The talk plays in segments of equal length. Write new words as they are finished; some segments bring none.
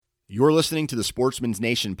You're listening to the Sportsman's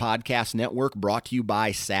Nation Podcast Network, brought to you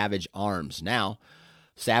by Savage Arms. Now,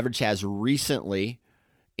 Savage has recently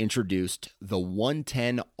introduced the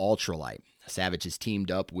 110 Ultralight. Savage has teamed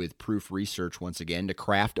up with Proof Research once again to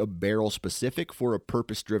craft a barrel specific for a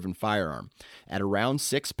purpose-driven firearm. At around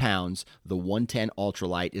 6 pounds, the 110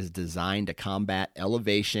 Ultralight is designed to combat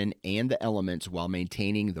elevation and the elements while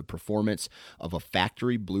maintaining the performance of a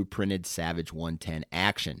factory blueprinted Savage 110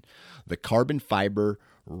 action. The carbon fiber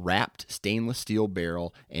wrapped stainless steel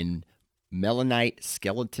barrel and melanite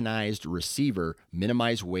skeletonized receiver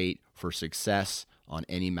minimize weight for success on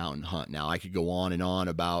any mountain hunt. Now, I could go on and on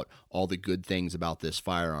about all the good things about this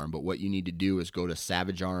firearm, but what you need to do is go to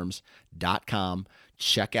savagearms.com,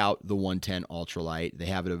 check out the 110 Ultralight. They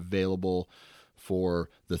have it available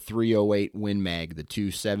for the 308 Win Mag, the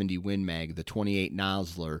 270 Win Mag, the 28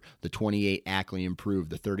 Nosler, the 28 Ackley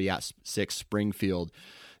Improved, the 30-06 Springfield,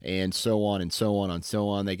 and so on and so on and so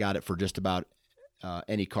on. They got it for just about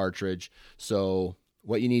any cartridge. So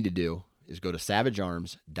what you need to do is go to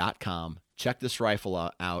savagearms.com. Check this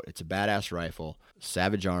rifle out. It's a badass rifle.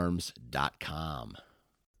 savagearms.com.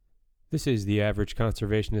 This is the Average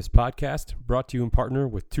Conservationist Podcast, brought to you in partner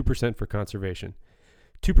with 2% for Conservation.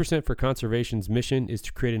 2% for Conservation's mission is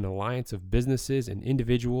to create an alliance of businesses and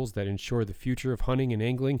individuals that ensure the future of hunting and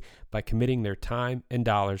angling by committing their time and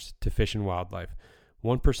dollars to fish and wildlife.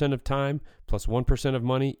 1% of time plus 1% of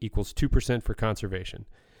money equals 2% for conservation.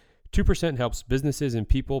 2% helps businesses and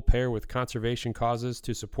people pair with conservation causes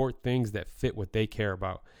to support things that fit what they care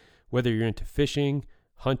about. Whether you're into fishing,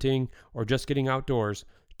 hunting, or just getting outdoors,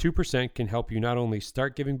 2% can help you not only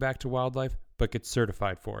start giving back to wildlife, but get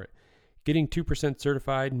certified for it. Getting 2%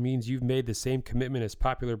 certified means you've made the same commitment as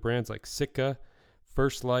popular brands like Sitka,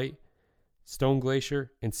 First Lite, Stone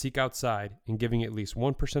Glacier, and Seek Outside in giving at least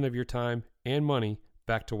 1% of your time and money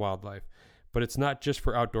back to wildlife. But it's not just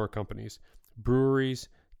for outdoor companies. Breweries,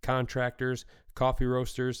 contractors, coffee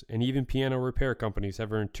roasters, and even piano repair companies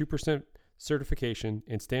have earned 2% certification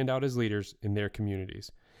and stand out as leaders in their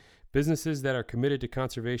communities. Businesses that are committed to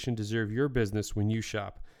conservation deserve your business when you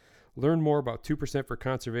shop. Learn more about 2% for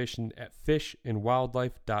Conservation at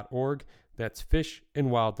fishandwildlife.org. That's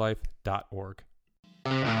fishandwildlife.org.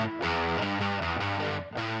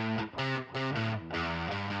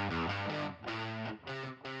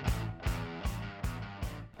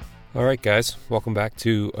 All right, guys, welcome back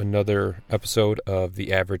to another episode of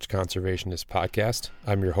the Average Conservationist Podcast.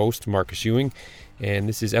 I'm your host, Marcus Ewing, and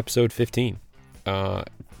this is episode 15. So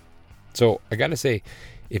I got to say,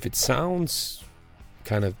 if it sounds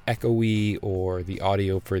kind of echoey or the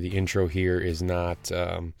audio for the intro here is not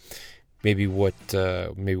maybe what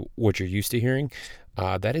you're used to hearing,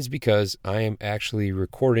 that is because I am actually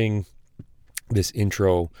recording this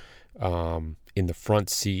intro in the front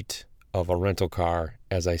seat of a rental car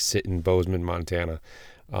as I sit in Bozeman, Montana.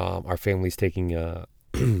 Our family's taking a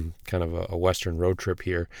kind of a western road trip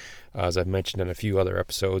here, as I've mentioned in a few other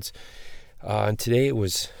episodes. And today it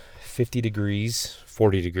was 40 degrees,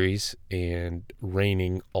 and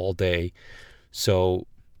raining all day. So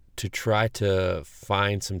to try to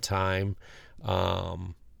find some time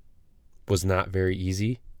was not very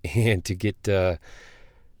easy, and to get a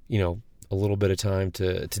little bit of time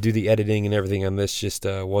to do the editing and everything on this just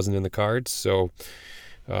wasn't in the cards. So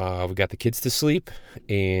we got the kids to sleep,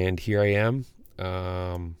 and here I am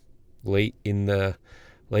late in the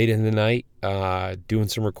night doing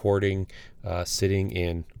some recording, sitting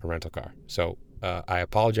in a rental car. So I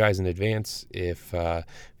apologize in advance if the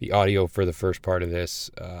audio for the first part of this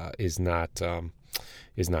is not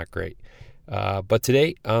great. But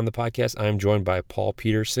today on the podcast, I'm joined by Paul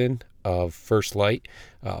Peterson of First Lite.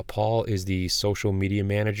 Paul is the social media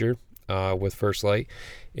manager with First Lite,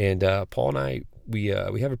 and Paul and I we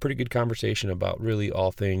have a pretty good conversation about really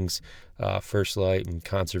all things First Lite and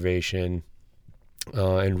conservation,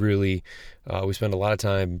 and really we spend a lot of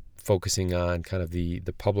time focusing on kind of the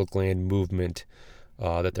public land movement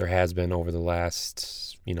that there has been over the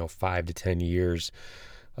last 5 to 10 years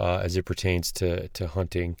as it pertains to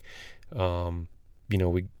hunting.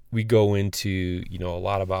 We go into a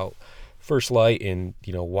lot about First Lite and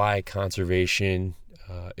why conservation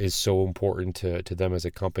is so important to them as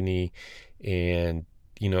a company, and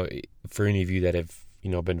for any of you that have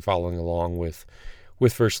been following along with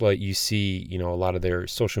First Lite, you see a lot of their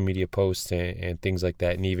social media posts and things like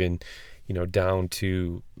that, and even down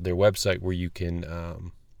to their website where you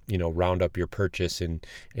can round up your purchase and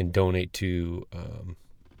donate to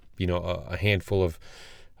a handful of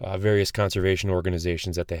various conservation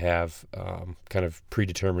organizations that they have kind of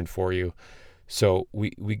predetermined for you. So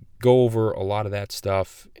we go over a lot of that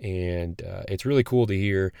stuff, and it's really cool to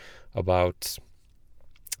hear about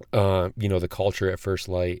the culture at First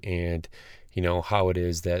Lite and, how it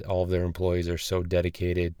is that all of their employees are so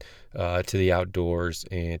dedicated to the outdoors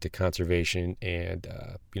and to conservation. And,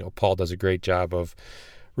 Paul does a great job of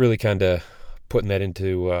really kind of putting that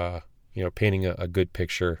into, painting a good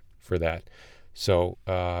picture for that. So,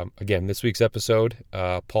 again, this week's episode,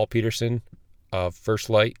 Paul Peterson of First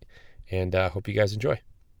Lite, and hope you guys enjoy.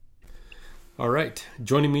 All right.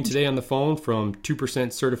 Joining me today on the phone from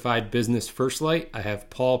 2% Certified Business First Lite, I have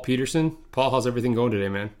Paul Peterson. Paul, how's everything going today,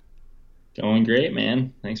 man? Going great,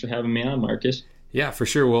 man. Thanks for having me on, Marcus. Yeah, for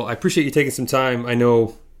sure. Well, I appreciate you taking some time. I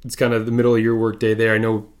know it's kind of the middle of your work day there. I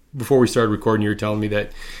know before we started recording, you were telling me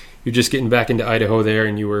that you're just getting back into Idaho there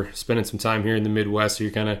and you were spending some time here in the Midwest. So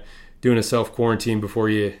you're kind of doing a self-quarantine before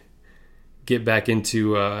you get back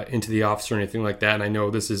into the office or anything like that. And I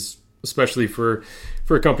know this is, especially for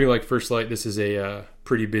a company like First Lite, this is a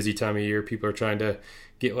pretty busy time of year. People are trying to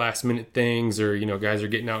get last minute things, or guys are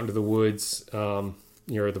getting out into the woods, or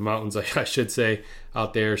the mountains, I should say,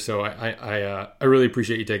 out there. So I really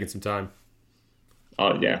appreciate you taking some time.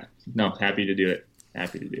 Oh yeah, no, happy to do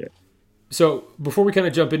it. So before we kind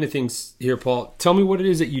of jump into things here, Paul, tell me what it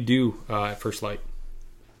is that you do at First Lite.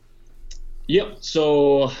 Yep.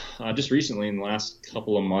 So just recently, in the last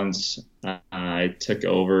couple of months, I took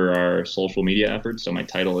over our social media efforts. So my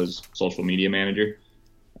title is social media manager.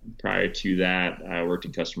 Prior to that, I worked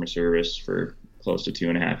in customer service for close to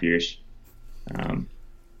 2.5 years.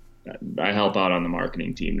 I help out on the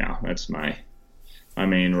marketing team now. That's my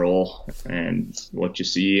main role. And what you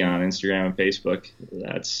see on Instagram and Facebook,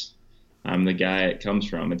 I'm the guy it comes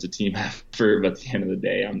from. It's a team effort, but at the end of the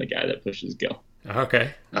day, I'm the guy that pushes go.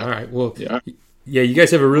 Okay. All right. Well, yeah, you guys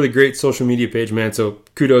have a really great social media page, man. So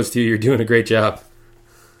kudos to you. You're doing a great job.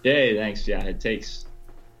 Hey, thanks. Yeah, it takes,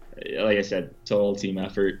 like I said, total team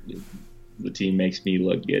effort. The team makes me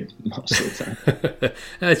look good most of the time.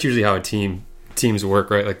 That's usually how teams work,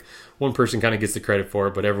 right? Like one person kind of gets the credit for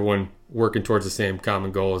it, but everyone working towards the same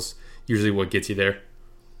common goal is usually what gets you there.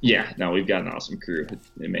 Yeah. No, we've got an awesome crew.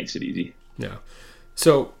 It makes it easy. Yeah.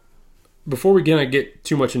 So before we get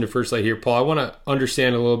too much into First Lite here, Paul, I want to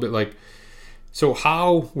understand a little bit, so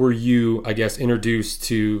how were you, I guess, introduced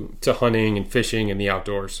to hunting and fishing and the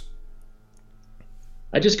outdoors?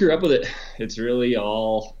 I just grew up with it. It's really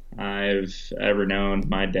all I've ever known.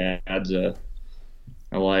 My dad's a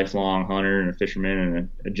lifelong hunter and a fisherman and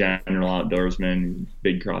a general outdoorsman,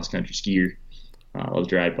 big cross-country skier. Loves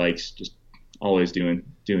to ride bikes, just always doing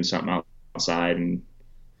something outside. And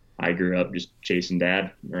I grew up just chasing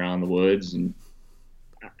dad around the woods, and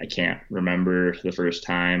I can't remember the first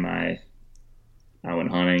time I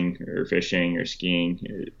went hunting or fishing or skiing.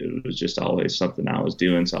 It was just always something I was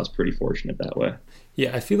doing, so I was pretty fortunate that way.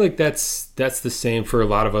 Yeah, I feel like that's the same for a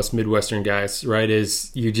lot of us Midwestern guys, right? It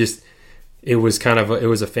was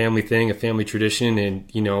a family thing, a family tradition,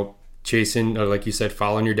 and chasing, or like you said,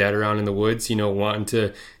 following your dad around in the woods, wanting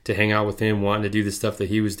to hang out with him, wanting to do the stuff that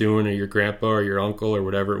he was doing, or your grandpa or your uncle or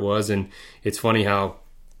whatever it was. And it's funny how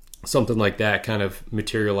something like that kind of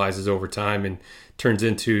materializes over time and turns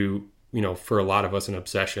into, for a lot of us, an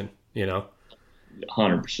obsession,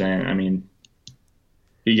 100%. I mean,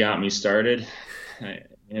 he got me started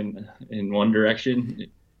in one direction,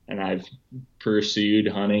 and I've pursued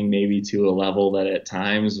hunting maybe to a level that at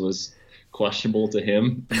times was questionable to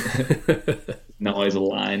him. Not always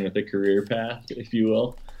aligned with a career path, if you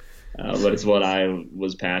will. But it's what I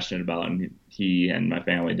was passionate about, and he and my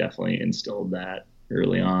family definitely instilled that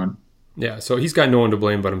early on. Yeah, so he's got no one to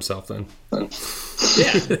blame but himself then. Yeah,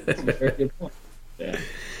 that's a very good point. Yeah.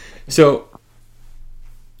 So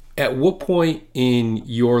at what point in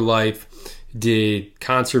your life did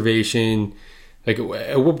conservation,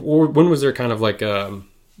 when was there kind of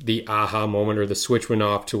the aha moment or the switch went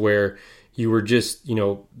off to where you were just,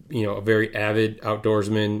 a very avid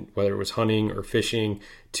outdoorsman, whether it was hunting or fishing,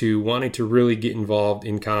 to wanting to really get involved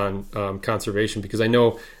in conservation? Because I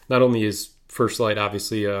know not only is First Lite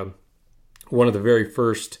obviously one of the very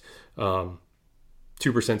first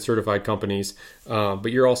 2% certified companies,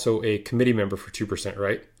 but you're also a committee member for 2%,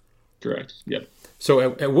 right? Correct. Yep. So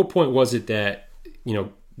at what point was it that,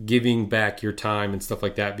 giving back your time and stuff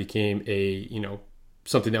like that became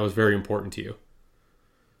something that was very important to you?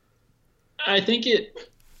 I think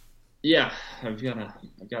I've got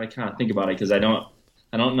to kind of think about it, because I don't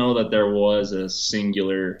know that there was a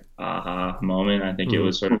singular aha moment. I think it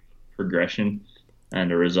was sort of progression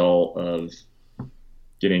and a result of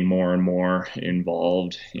getting more and more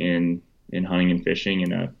involved in hunting and fishing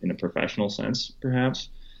in a professional sense, perhaps.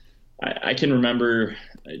 I can remember,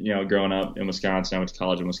 growing up in Wisconsin. I went to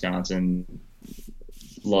college in Wisconsin,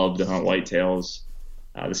 loved to hunt whitetails.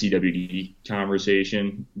 the CWD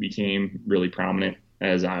conversation became really prominent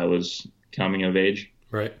as I was coming of age.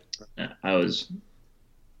 Right. I was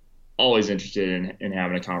always interested in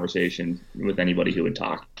having a conversation with anybody who would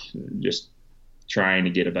talk, just trying to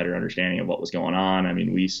get a better understanding of what was going on. I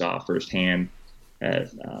mean, we saw firsthand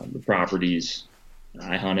at the properties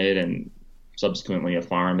I hunted and subsequently a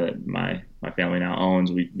farm that my family now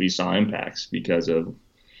owns, we saw impacts because of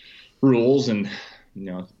rules and,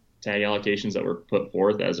 tag allocations that were put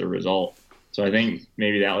forth as a result. So I think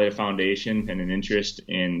maybe that laid a foundation and an interest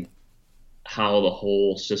in how the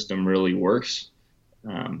whole system really works.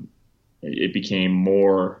 It became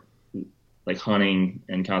more like hunting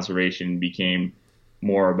and conservation became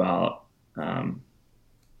more about,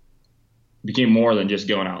 became more than just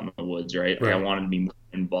going out in the woods, right? Like I wanted to be more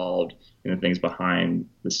involved in the things behind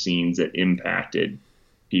the scenes that impacted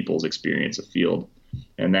people's experience of field.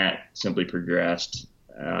 And that simply progressed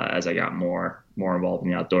as I got more involved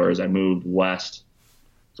in the outdoors. I moved west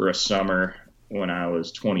for a summer when I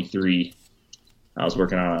was 23. I was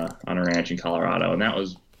working on a ranch in Colorado, and that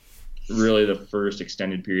was really the first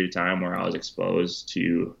extended period of time where I was exposed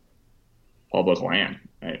to public land,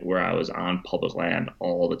 right? Where I was on public land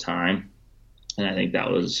all the time. And I think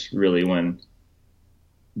that was really when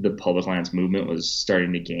the public lands movement was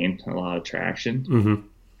starting to gain a lot of traction. Mm-hmm.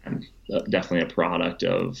 And definitely a product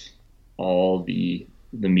of all the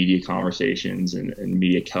media conversations and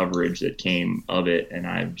media coverage that came of it. And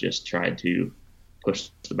I've just tried to push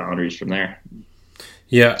the boundaries from there.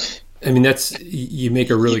 Yeah. I mean, you make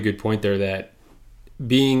a really good point there, that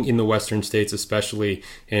being in the Western states, especially,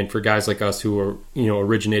 and for guys like us who are,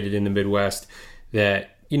 originated in the Midwest,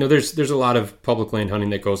 that, there's a lot of public land hunting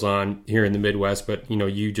that goes on here in the Midwest, but,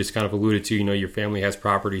 you just kind of alluded to, your family has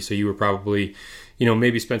property. So you were probably,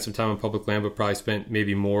 maybe spent some time on public land, but probably spent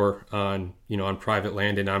maybe more on, on private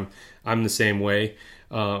land. And I'm the same way.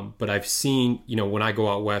 But I've seen, when I go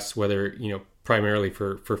out west, whether, primarily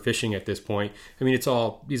for fishing at this point, I mean,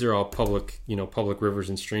 these are all public, public rivers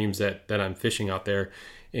and streams that I'm fishing out there.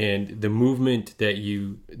 And the movement that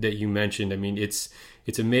you mentioned, I mean, it's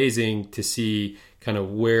amazing to see kind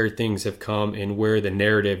of where things have come and where the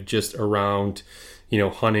narrative just around,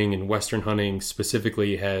 hunting and Western hunting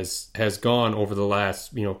specifically has gone over the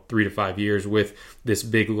last, 3 to 5 years with this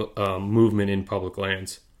big movement in public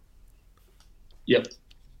lands. Yep.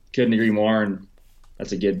 Couldn't agree more. And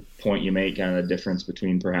that's a good point you make, kind of the difference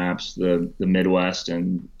between perhaps the Midwest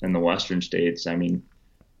and the Western states. I mean,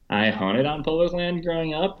 I hunted on public land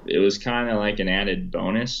growing up. It was kind of like an added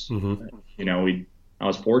bonus. Mm-hmm. I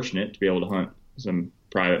was fortunate to be able to hunt some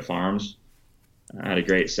private farms. I had a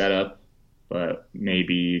great setup, but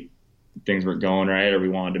maybe things weren't going right or we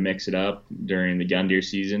wanted to mix it up during the gun deer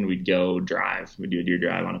season. We'd go drive. We'd do a deer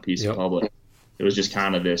drive on a piece of public. It was just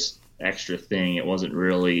kind of this extra thing. It wasn't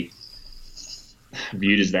really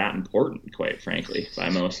viewed as that important, quite frankly, by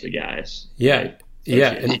most of the guys. Yeah.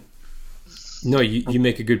 Yeah. And no, you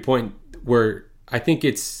make a good point where I think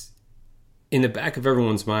it's in the back of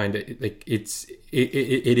everyone's mind. Like it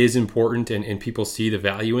is important and people see the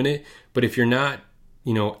value in it. But if you're not,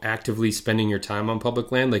 actively spending your time on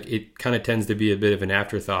public land, like it kind of tends to be a bit of an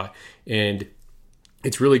afterthought. And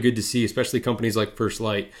it's really good to see, especially companies like First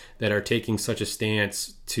Lite that are taking such a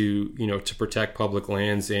stance to, to protect public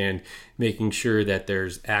lands and making sure that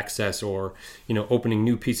there's access or, opening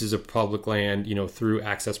new pieces of public land, through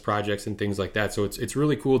access projects and things like that. So it's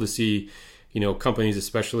really cool to see, companies,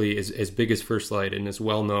 especially as big as First Lite and as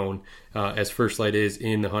well known as First Lite is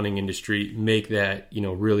in the hunting industry, make that,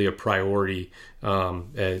 really a priority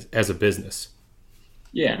as a business.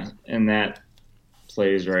 Yeah. And that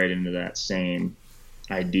plays right into that same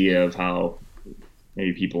idea of how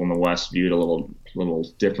maybe people in the West view it a little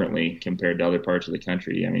differently compared to other parts of the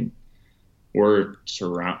country. I mean, we're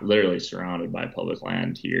literally surrounded by public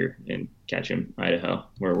land here in Ketchum, Idaho,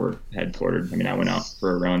 where we're headquartered. I mean, I went out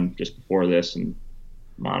for a run just before this, and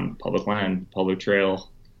I'm on public land, public trail.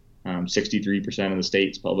 63% of the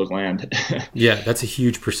state's public land. Yeah, that's a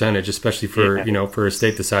huge percentage, especially for for a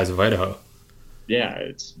state the size of Idaho. Yeah,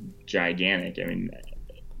 it's gigantic. I mean,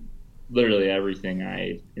 literally everything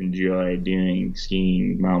I enjoy doing,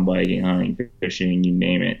 skiing, mountain biking, hunting, fishing, you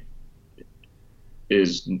name it,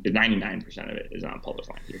 is 99% of it is on public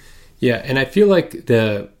land here. Yeah, and I feel like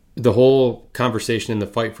the whole conversation and the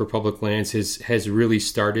fight for public lands has really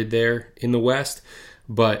started there in the West,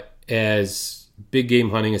 but as big game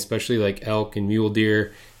hunting, especially like elk and mule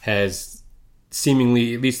deer, has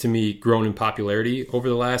seemingly, at least to me, grown in popularity over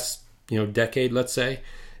the last decade, let's say,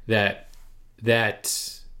 that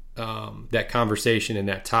that conversation and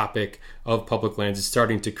that topic of public lands is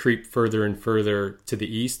starting to creep further and further to the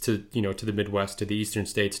east, to the Midwest, to the eastern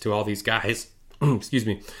states, to all these guys, excuse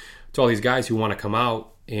me, to all these guys who want to come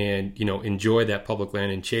out and, enjoy that public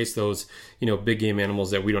land and chase those, big game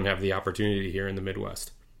animals that we don't have the opportunity here in the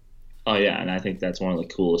Midwest. Oh yeah. And I think that's one of the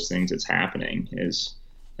coolest things that's happening is,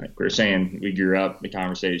 like we were saying, we grew up, the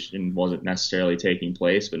conversation wasn't necessarily taking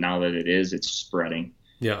place, but now that it is, it's spreading.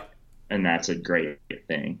 Yeah. And that's a great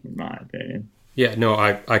thing, in my opinion. Yeah, no,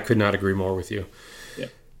 I could not agree more with you. Yeah.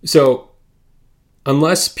 So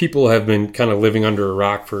unless people have been kind of living under a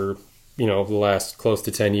rock for, the last close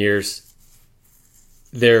to 10 years,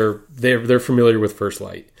 they're familiar with First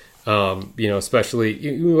Lite.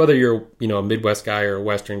 Especially whether you're, a Midwest guy or a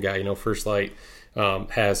Western guy, First Lite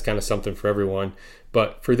has kind of something for everyone.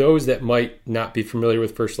 But for those that might not be familiar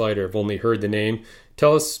with First Lite or have only heard the name,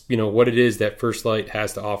 tell us, what it is that First Lite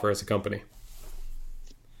has to offer as a company.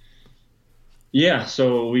 Yeah,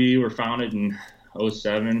 so we were founded in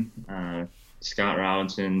 2007. Scott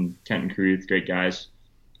Robinson, Kenton Caruth, great guys.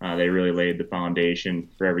 They really laid the foundation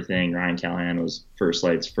for everything. Ryan Callahan was First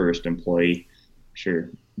Lite's first employee. I'm sure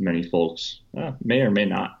many folks may or may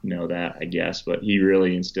not know that, I guess, but he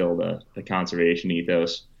really instilled a conservation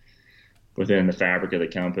ethos within the fabric of the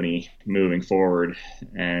company moving forward.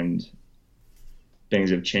 And things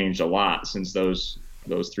have changed a lot since those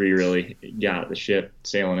three really got the ship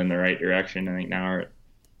sailing in the right direction. I think now we're at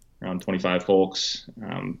around 25 folks.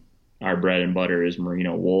 Our bread and butter is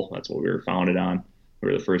merino wool. That's what we were founded on.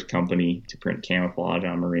 We were the first company to print camouflage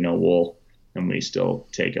on merino wool, and we still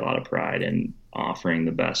take a lot of pride in offering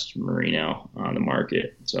the best merino on the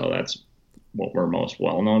market. So that's what we're most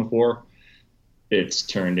well known for. It's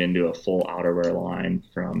turned into a full outerwear line,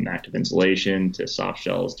 from active insulation to soft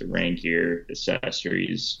shells to rain gear,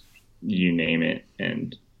 accessories, you name it.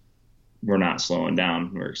 And we're not slowing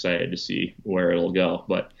down. We're excited to see where it'll go.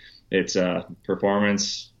 But it's a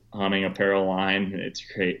performance hunting apparel line. It's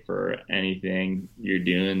great for anything you're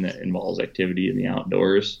doing that involves activity in the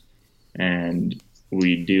outdoors. And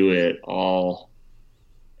we do it all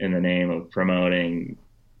in the name of promoting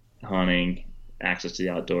hunting, access to the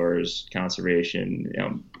outdoors, conservation,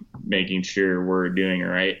 making sure we're doing it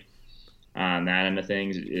right on that end of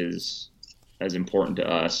things is as important to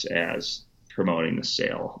us as promoting the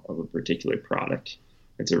sale of a particular product.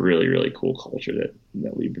 It's a really, really cool culture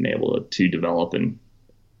that we've been able to develop and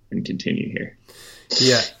continue here.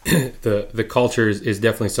 Yeah, the culture is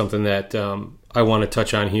definitely something that I want to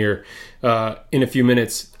touch on here in a few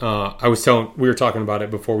minutes. We were talking about it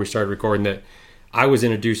before we started recording that I was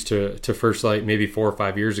introduced to First Lite maybe 4 or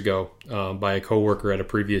 5 years ago by a coworker at a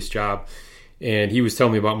previous job, and he was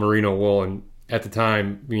telling me about merino wool. And at the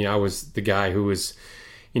time, I was the guy who was,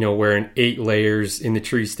 wearing 8 layers in the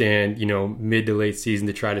tree stand, mid to late season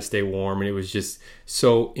to try to stay warm, and it was just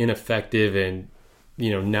so ineffective and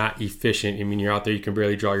not efficient. You're out there, you can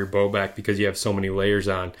barely draw your bow back because you have so many layers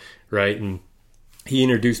on, right? And he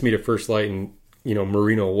introduced me to First Lite and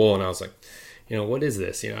merino wool, and I was like, what is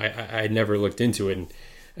this? I had never looked into it, and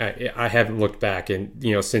I haven't looked back. And,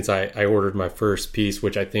 since I ordered my first piece,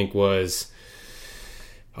 which I think it was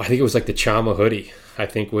like the Chama hoodie, I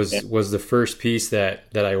think was the first piece that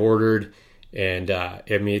I ordered. And,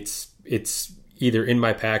 it's either in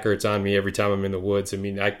my pack or it's on me every time I'm in the woods.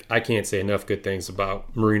 I can't say enough good things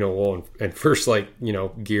about merino wool and First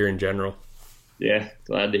Lite, gear in general. Yeah.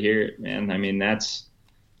 Glad to hear it, man.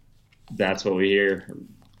 That's what we hear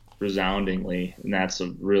resoundingly, and that's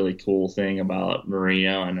a really cool thing about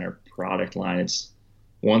merino and our product line. It's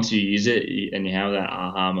once you use it and you have that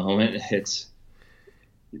aha moment, it's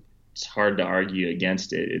hard to argue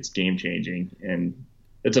against it. It's game changing, and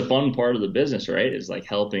it's a fun part of the business, right? It's like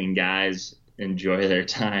helping guys enjoy their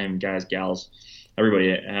time, guys, gals,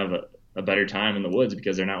 everybody have a better time in the woods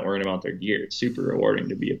because they're not worrying about their gear. It's super rewarding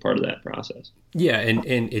to be a part of that process. Yeah, and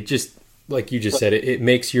it just, like you just said, it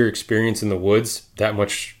makes your experience in the woods that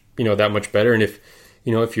much better. And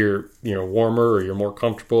if you're warmer or you're more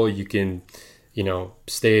comfortable, you can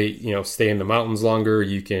stay in the mountains longer.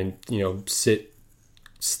 You can sit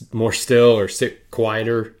more still or sit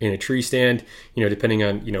quieter in a tree stand, depending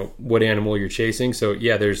on what animal you're chasing. So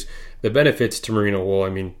yeah, there's the benefits to merino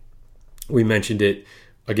wool. We mentioned it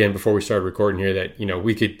again before we started recording here that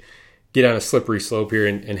we could get on a slippery slope here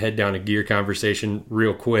and head down a gear conversation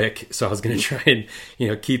real quick. So I was going to try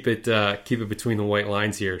and keep it between the white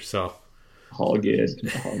lines here. So all good.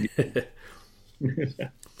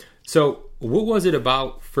 So what was it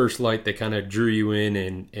about First Lite that kind of drew you in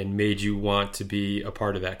and made you want to be a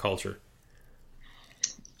part of that culture?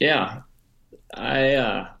 Yeah,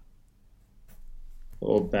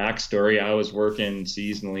 little backstory. I was working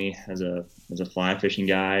seasonally as a fly fishing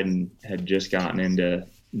guide and had just gotten into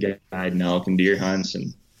guiding elk and deer hunts.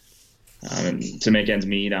 And to make ends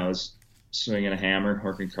meet, I was swinging a hammer,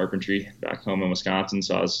 working carpentry back home in Wisconsin.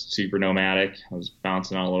 So I was super nomadic. I was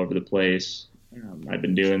bouncing all over the place. I'd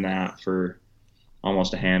been doing that for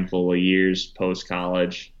almost a handful of years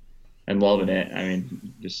post-college and loving it. I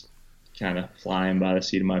mean, just kind of flying by the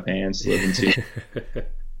seat of my pants, living too.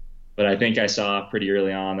 But I think I saw pretty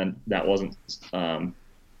early on that wasn't the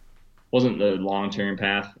long-term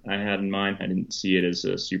path I had in mind. I didn't see it as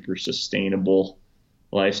a super sustainable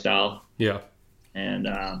lifestyle. Yeah. And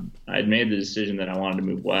I'd made the decision that I wanted to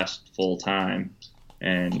move west full time,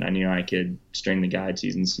 and I knew I could string the guide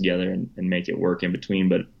seasons together and make it work in between.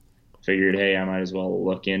 But figured, hey, I might as well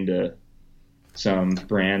look into some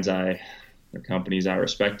brands or companies I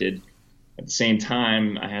respected. At the same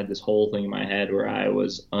time, I had this whole thing in my head where I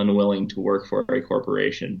was unwilling to work for a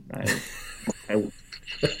corporation. I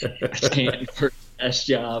can't work a desk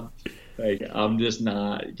job. Like, I'm just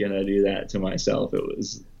not gonna do that to myself. It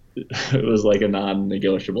was like a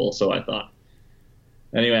non-negotiable. So I thought,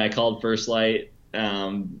 anyway, I called First Lite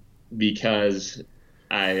because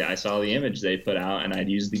I saw the image they put out, and I'd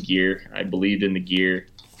used the gear. I believed in the gear.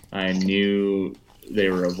 I knew they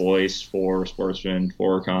were a voice for sportsmen,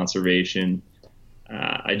 for conservation.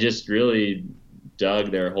 I just really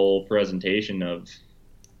dug their whole presentation of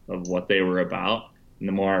what they were about. And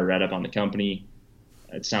the more I read up on the company,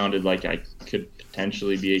 it sounded like I could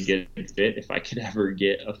potentially be a good fit if I could ever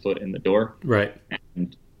get a foot in the door. Right.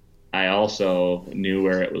 And I also knew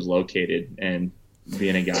where it was located, and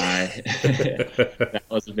being a guy, that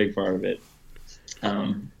was a big part of it.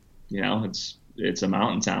 It's a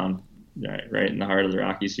mountain town, right in the heart of the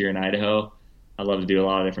Rockies here in Idaho. I love to do a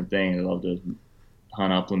lot of different things. I love to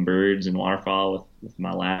hunt upland birds and waterfowl with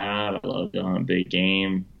my lab. I love to hunt big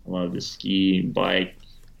game. I love to ski and bike,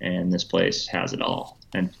 and this place has it all.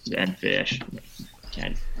 And fish.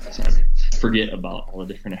 Can't forget about all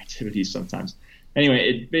the different activities sometimes. Anyway,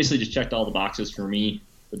 it basically just checked all the boxes for me.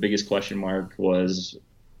 The biggest question mark was,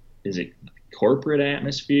 is it corporate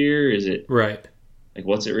atmosphere? Is it right? Like,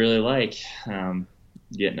 what's it really like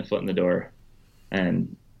getting a foot in the door?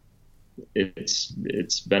 And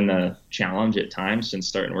it's been a challenge at times since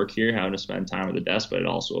starting work here, having to spend time at the desk, but it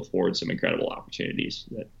also affords some incredible opportunities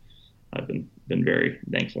that I've been very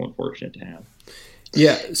thankful and fortunate to have.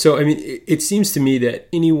 Yeah. So, I mean, it seems to me that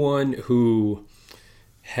anyone who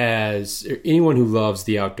loves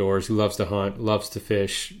the outdoors, who loves to hunt, loves to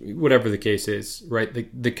fish, whatever the case is, right?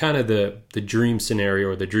 The kind of the dream scenario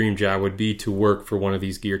or the dream job would be to work for one of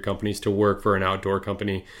these gear companies, to work for an outdoor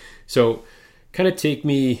company. So kind of take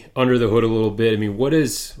me under the hood a little bit. I mean, what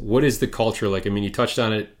is the culture like? I mean, you touched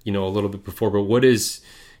on it, a little bit before, but what is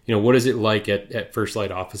it like at First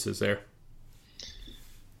Lite offices there?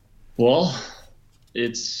 Well,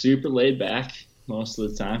 it's super laid back most of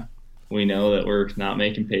the time. We know that we're not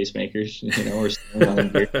making pacemakers. We're still on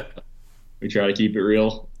gear. We try to keep it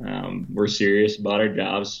real. We're serious about our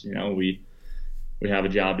jobs. We have a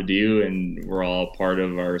job to do, and we're all part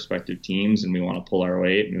of our respective teams, and we want to pull our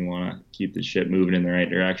weight, and we want to keep the ship moving in the right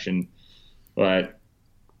direction. But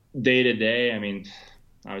day to day, I mean,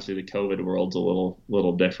 obviously the COVID world's a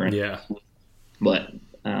little different. Yeah. But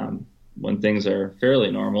when things are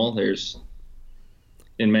fairly normal, there's,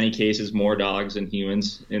 in many cases, more dogs than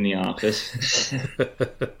humans in the office,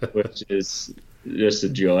 which is just a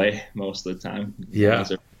joy most of the time. Yeah.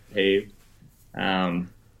 Dogs are behaved.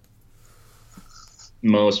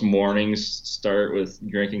 Most mornings start with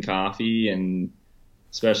drinking coffee, and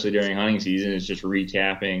especially during hunting season, it's just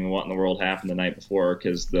recapping what in the world happened the night before,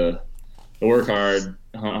 because the work hard,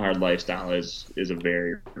 hunt hard lifestyle is a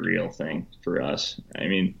very real thing for us. I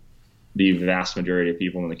mean, the vast majority of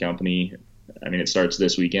people in the company, it starts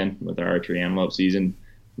this weekend with our archery antelope season.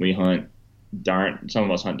 We hunt some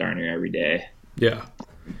of us hunt darn near every day. Yeah.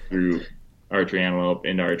 Through archery antelope,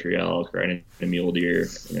 into archery elk, right into mule deer,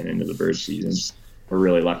 and then into the bird season. We're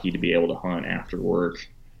really lucky to be able to hunt after work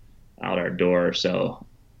out our door. So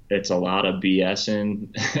it's a lot of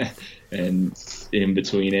BSing and in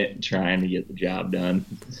between it, trying to get the job done,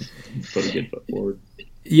 put a good foot forward.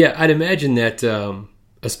 Yeah, I'd imagine that,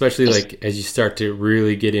 especially like as you start to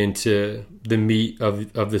really get into the meat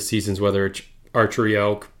of the seasons, whether it's archery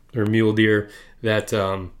elk or mule deer, that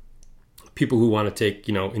people who want to take,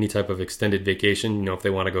 any type of extended vacation, if they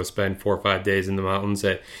want to go spend 4 or 5 days in the mountains,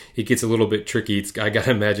 that it gets a little bit tricky. I got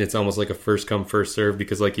to imagine it's almost like a first come, first serve,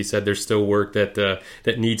 because like you said, there's still work that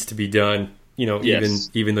needs to be done, Yes.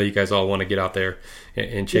 even though you guys all want to get out there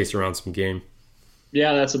and chase around some game.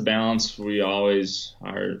 Yeah, that's a balance we always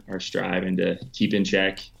are striving to keep in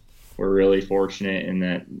check. We're really fortunate in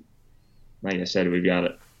that, like I said, we've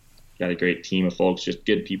got a great team of folks, just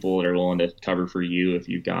good people that are willing to cover for you if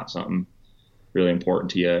you've got something really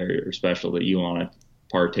important to you or special that you want to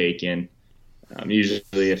partake in.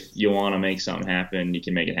 Usually, if you want to make something happen, you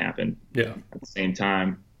can make it happen. Yeah. At the same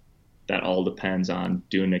time, that all depends on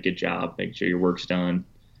doing a good job, making sure your work's done.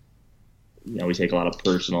 We take a lot of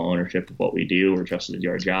personal ownership of what we do. We're trusted to do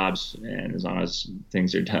our jobs, and as long as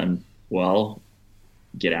things are done well,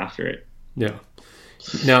 get after it. Yeah.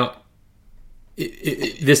 Now,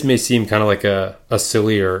 this may seem kind of like a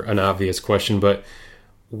silly or an obvious question, but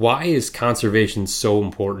why is conservation so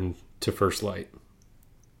important to First Lite?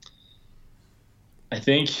 I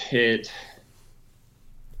think it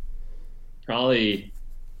probably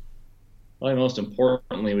most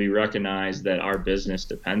importantly, we recognize that our business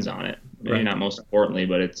depends on it. Maybe Right. not most importantly,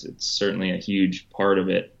 but it's certainly a huge part of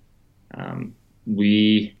it.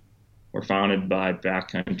 We were founded by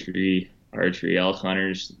backcountry archery elk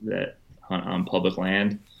hunters that hunt on public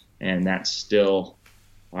land, and that's still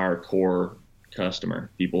our core customer,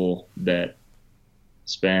 people that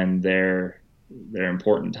spend their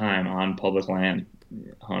important time on public land,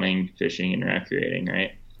 hunting, fishing, and recreating,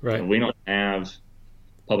 right? Right. If we don't have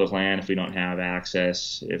public land, if we don't have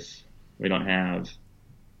access, if we don't have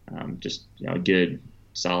just good,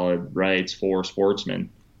 solid rights for sportsmen,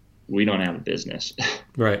 we don't have a business.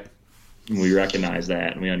 Right. We recognize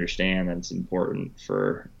that, and we understand that it's important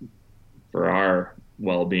for our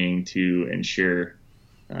well-being to ensure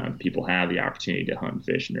people have the opportunity to hunt,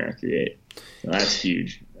 fish, and recreate. So that's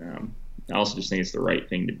huge. I also just think it's the right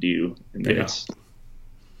thing to do, and that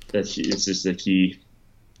it's just a key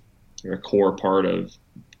or a core part of,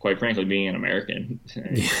 quite frankly, being an American.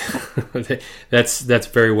 Yeah. That's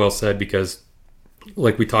very well said, because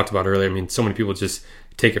like we talked about earlier, I mean, so many people just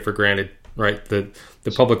take it for granted, right? The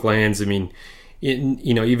public lands, I mean,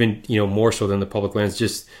 even more so than the public lands,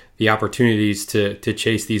 just the opportunities to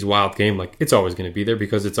chase these wild game, like it's always going to be there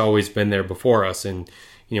because it's always been there before us. And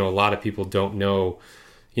a lot of people don't know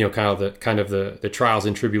kind of the trials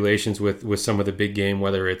and tribulations with some of the big game,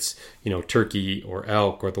 whether it's turkey or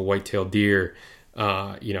elk or the white-tailed deer.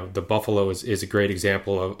 The buffalo is a great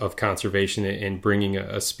example of conservation and bringing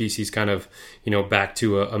a species kind of back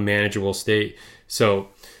to a manageable state. So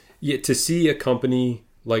to see a company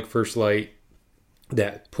like First Lite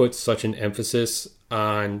that puts such an emphasis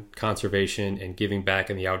on conservation and giving back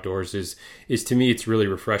in the outdoors is to me, it's really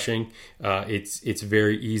refreshing. It's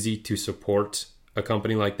very easy to support a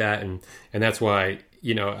company like that, and that's why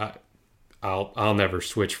I'll never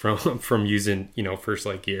switch from using First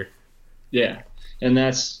Lite gear. Yeah, and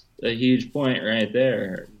that's a huge point right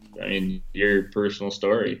there. I mean, your personal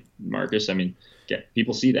story, Marcus. I mean,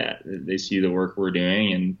 people see that. They see the work we're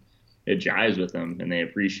doing, and it jives with them, and they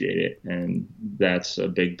appreciate it. And that's a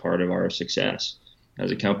big part of our success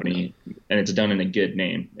as a company. And it's done in a good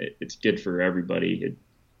name. It's good for everybody. It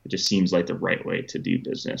just seems like the right way to do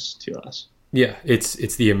business to us. Yeah, it's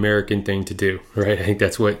the American thing to do, right? I think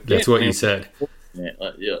that's what you said.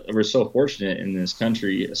 We're so fortunate in this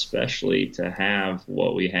country, especially to have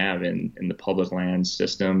what we have in the public land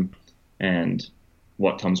system and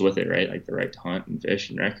what comes with it, right? Like the right to hunt and fish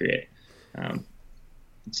and recreate.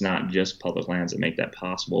 It's not just public lands that make that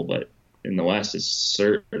possible, but in the West, it's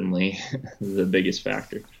certainly the biggest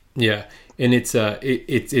factor. Yeah, and it's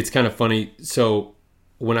kind of funny. So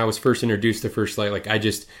when I was first introduced to First Lite, like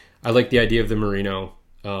I like the idea of the merino.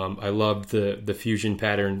 I loved the fusion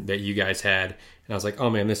pattern that you guys had, and I was like,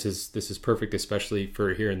 oh man, this is perfect, especially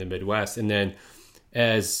for here in the Midwest. And then,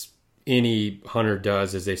 as any hunter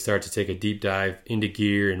does, as they start to take a deep dive into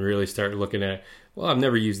gear and really start looking at, well, I've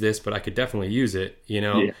never used this, but I could definitely use it.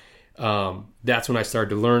 That's when I started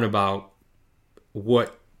to learn about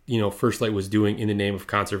what First Lite was doing in the name of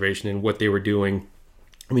conservation and what they were doing.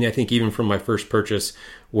 I mean, I think even from my first purchase,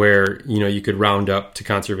 where you could round up to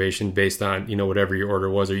conservation based on whatever your order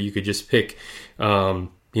was, or you could just pick one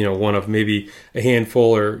of maybe a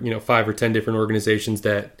handful or 5 or 10 different organizations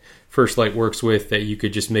that First Lite works with that you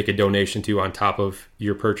could just make a donation to on top of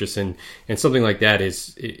your purchase, and something like that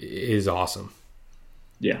is awesome.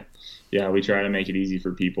 Yeah, we try to make it easy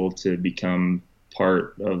for people to become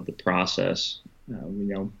part of the process.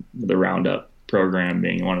 The Roundup program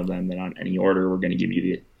being one of them, that on any order, we're going to give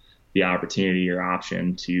you the opportunity or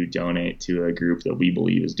option to donate to a group that we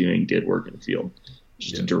believe is doing good work in the field.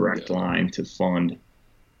 Just a direct line to fund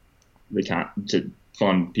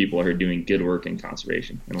people who are doing good work in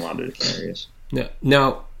conservation in a lot of different areas.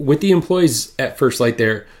 Now, with the employees at First Lite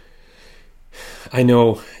there, I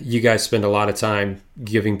know you guys spend a lot of time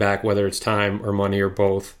giving back, whether it's time or money or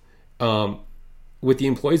both. With the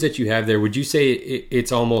employees that you have there, would you say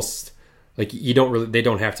it's almost like they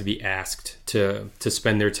don't have to be asked to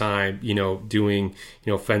spend their time, doing,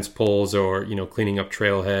 fence poles or, cleaning up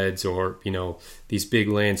trailheads or, these big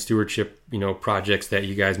land stewardship, projects that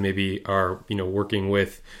you guys maybe are, working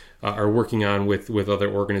on with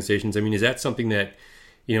other organizations? I mean, is that something that,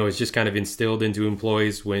 is just kind of instilled into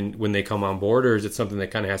employees when they come on board, or is it something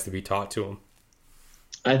that kind of has to be taught to them?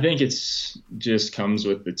 I think it's just comes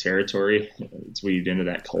with the territory. It's weaved into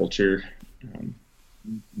that culture.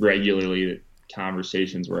 Regularly, the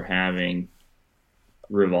conversations we're having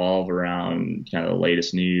revolve around kind of the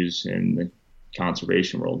latest news in the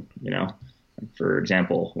conservation world. For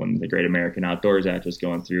example, when the Great American Outdoors Act was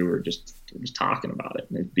going through, we're just talking about it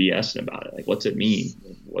and BSing about it. Like, what's it mean?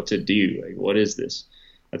 What's it do? Like, what is this?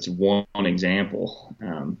 That's one example.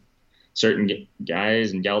 Certain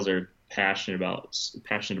guys and gals are passionate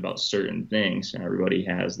about certain things, and everybody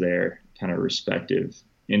has their kind of respective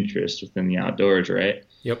interests within the outdoors, right?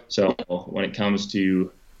 Yep. So when it comes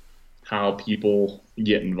to how people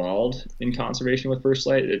get involved in conservation with First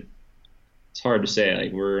Lite, it's hard to say.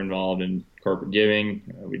 Like, we're involved in corporate giving.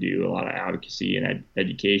 We do a lot of advocacy and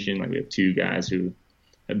education. Like, we have 2 guys who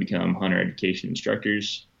have become hunter education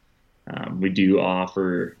instructors. We do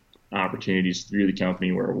offer opportunities through the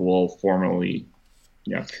company where we'll formally,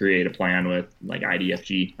 create a plan with like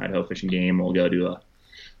IDFG, Idaho Fish and Game. We'll go do a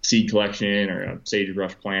seed collection or a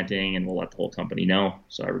sagebrush planting, and we'll let the whole company know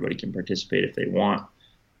so everybody can participate if they want.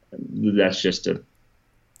 That's just a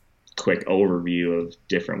quick overview of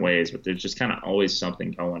different ways, but there's just kind of always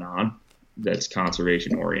something going on that's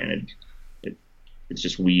conservation oriented. It's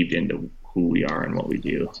just weaved into who we are and what we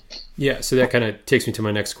do. Yeah, so that kind of takes me to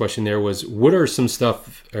my next question there was, what are some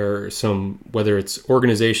stuff or whether it's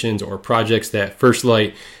organizations or projects that First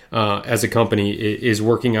Lite as a company is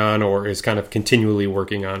working on or is kind of continually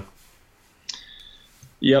working on?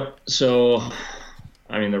 Yep. So,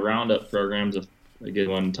 the Roundup program's a good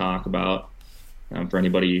one to talk about. For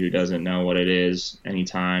anybody who doesn't know what it is,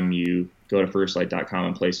 anytime you go to firstlite.com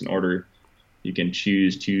and place an order, you can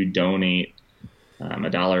choose to donate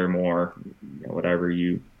 $1 or more, whatever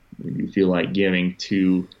you feel like giving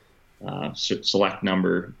to a select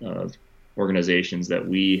number of organizations that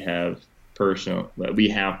we have personal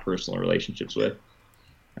relationships with.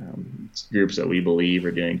 It's groups that we believe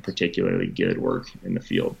are doing particularly good work in the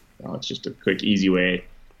field. It's just a quick, easy way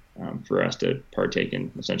for us to partake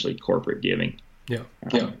in essentially corporate giving. Yeah.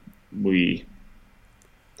 We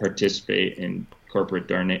participate in corporate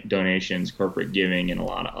donations, corporate giving, and a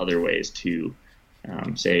lot of other ways too.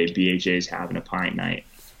 Say BHA's having a pint night.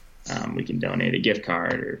 We can donate a gift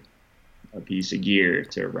card or a piece of gear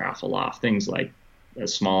to raffle off, things like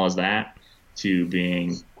as small as that to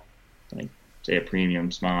being like, say, a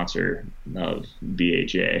premium sponsor of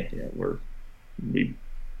BHA. We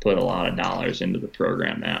put a lot of dollars into the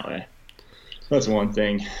program that way. That's one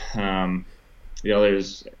thing. The other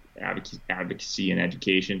is advocacy and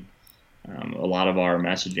education. A lot of our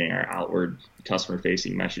messaging, our outward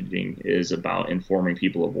customer-facing messaging, is about informing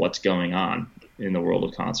people of what's going on in the world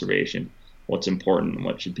of conservation, what's important, and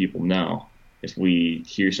what should people know. If we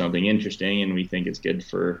hear something interesting and we think it's good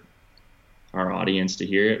for our audience to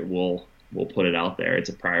hear it, we'll put it out there. It's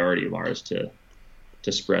a priority of ours to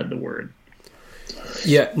spread the word.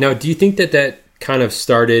 Yeah. Now, do you think that kind of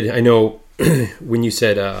started? I know when you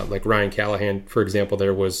said like Ryan Callahan, for example,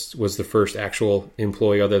 there was the first actual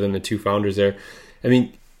employee other than the 2 founders there.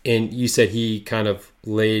 And you said he kind of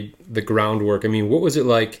laid the groundwork. What was it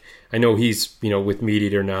like? I know he's, with Meat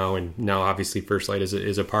Eater now, and now obviously First Lite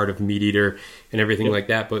is a part of Meat Eater and everything like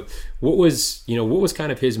that. But what was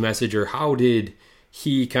kind of his message, or how did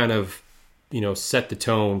he kind of, set the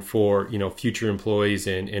tone for, future employees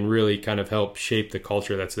and really kind of help shape the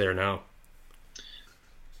culture that's there now?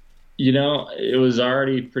 It was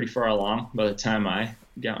already pretty far along by the time I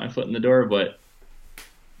got my foot in the door, but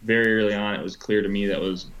very early on, it was clear to me that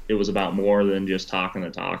it was about more than just talking the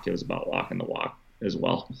talk. It was about walking the walk as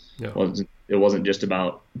well. Yeah. It wasn't just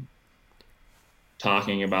about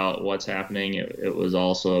talking about what's happening. It was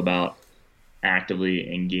also about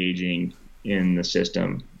actively engaging in the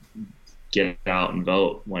system. Get out and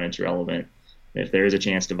vote when it's relevant. If there's a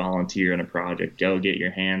chance to volunteer in a project, go get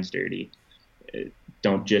your hands dirty.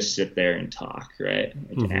 Don't just sit there and talk, right?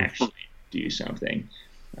 You can actually do something.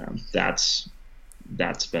 That's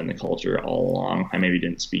been the culture all along. I maybe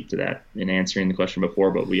didn't speak to that in answering the question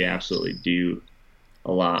before, but we absolutely do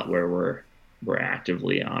a lot where we're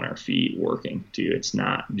actively on our feet working too. It's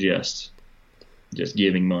not just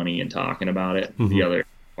giving money and talking about it. The other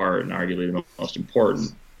part, and arguably the most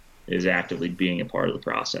important, is actively being a part of the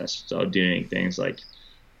process. So doing things like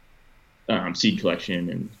seed collection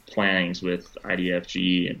and plantings with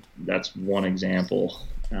IDFG, and that's one example.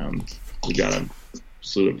 We got a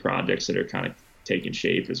slew of projects that are kind of taking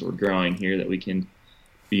shape as we're growing here that we can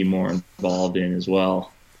be more involved in as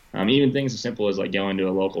well. Even things as simple as like going to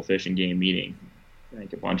a local fish and game meeting. I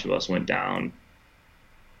think a bunch of us went down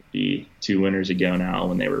the 2 winters ago now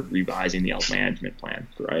when they were revising the elk management plan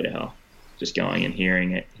for Idaho. Just going and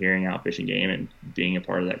hearing out fish and game and being a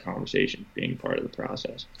part of that conversation, being part of the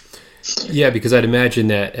process. Yeah, because I'd imagine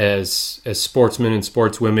that as sportsmen and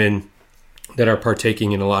sportswomen that are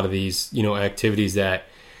partaking in a lot of these, activities that,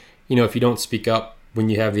 if you don't speak up when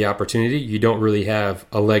you have the opportunity, you don't really have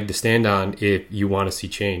a leg to stand on if you want to see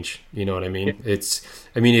change. You know what I mean? Yeah. It's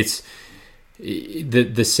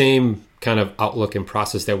the same kind of outlook and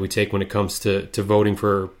process that we take when it comes to voting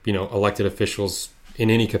for, elected officials in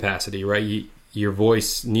any capacity, right? Your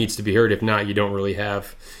voice needs to be heard. If not,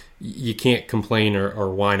 you can't complain or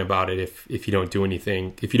whine about it if you don't do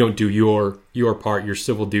anything, if you don't do your part, your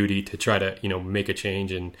civil duty to try to, make a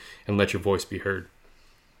change and let your voice be heard.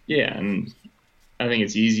 Yeah. And I think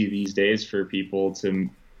it's easy these days for people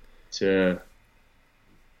to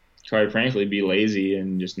quite frankly be lazy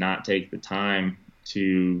and just not take the time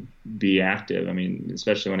to be active. I mean,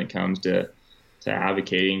 especially when it comes to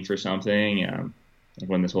advocating for something. Like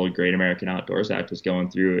when this whole Great American Outdoors Act was going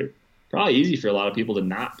through, it probably easy for a lot of people to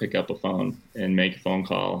not pick up a phone and make a phone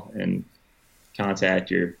call and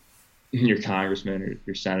contact your congressman or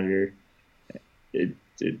your senator.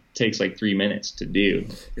 It takes like 3 minutes to do.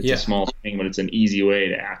 It's a small thing, but it's an easy way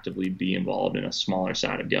to actively be involved in a smaller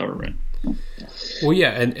side of government. Well,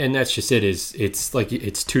 yeah, and that's just it. It's like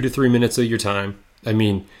it's 2 to 3 minutes of your time. I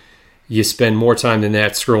mean, you spend more time than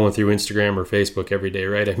that scrolling through Instagram or Facebook every day,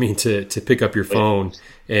 right? I mean, to pick up your phone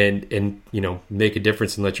and make a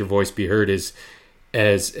difference and let your voice be heard is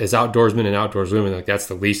as outdoorsmen and outdoorswomen, like that's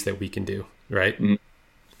the least that we can do, right? Mm-hmm.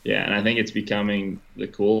 Yeah, and I think it's becoming the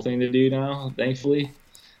cool thing to do now, thankfully.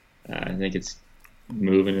 I think it's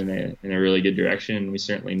moving in a really good direction. We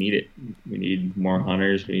certainly need it. We need more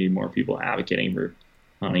hunters. We need more people advocating for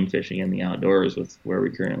hunting, fishing, and the outdoors with where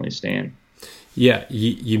we currently stand. Yeah,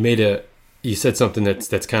 you said something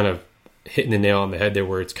that's kind of hitting the nail on the head there,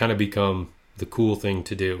 where it's kind of become the cool thing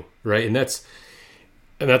to do, right? And that's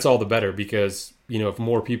all the better because if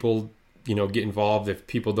more people get involved, if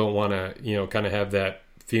people don't want to kind of have that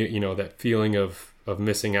that feeling of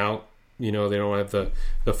missing out. They don't have the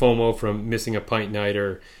FOMO from missing a pint night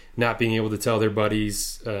or not being able to tell their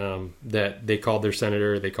buddies that they called their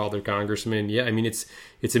senator, they called their congressman. Yeah, I mean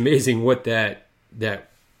it's amazing what that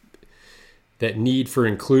need for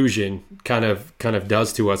inclusion kind of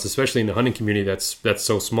does to us, especially in the hunting community that's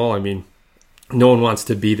so small. I mean, no one wants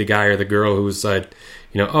to be the guy or the girl who's like,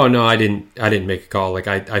 oh no, I didn't make a call. Like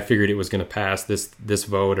I figured it was going to pass this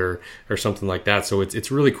vote or something like that. So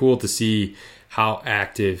it's really cool to see how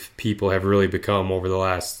active people have really become over the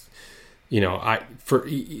last,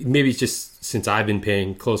 maybe just since I've been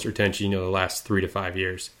paying closer attention, the last 3 to 5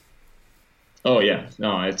 years. Oh yeah,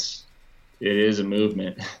 no, it is a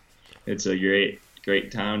movement. It's a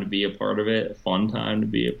great time to be a part of it, a fun time to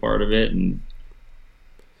be a part of it, and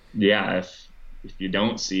yeah, if you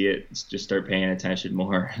don't see it, just start paying attention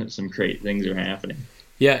more. Some great things are happening.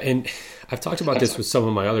 Yeah, and I've talked about this with some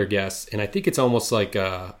of my other guests, and I think it's almost like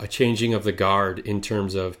a changing of the guard in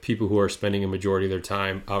terms of people who are spending a majority of their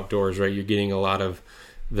time outdoors, right? You're getting a lot of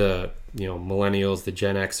the millennials, the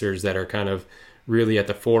Gen Xers that are kind of really at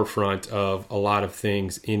the forefront of a lot of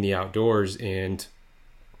things in the outdoors, and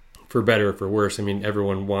for better or for worse, I mean,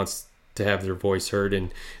 everyone wants to have their voice heard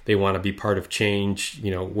and they want to be part of change,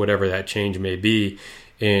 whatever that change may be.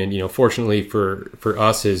 And, fortunately for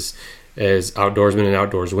us as outdoorsmen and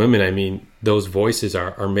outdoorswomen, I mean, those voices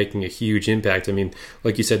are making a huge impact. I mean,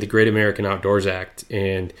 like you said, the Great American Outdoors Act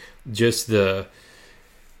and just the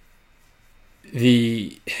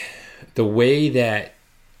way that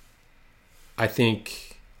I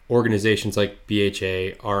think organizations like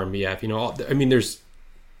BHA, RMBF, I mean, there's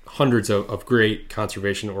hundreds of great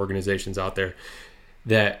conservation organizations out there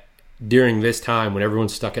that during this time when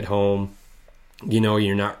everyone's stuck at home,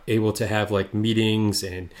 you're not able to have like meetings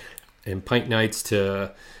and pint nights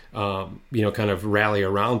to, kind of rally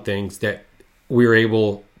around things, that we're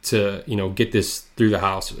able to, get this through the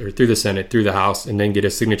House or through the Senate, through the House, and then get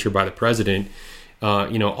a signature by the president,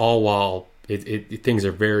 all while things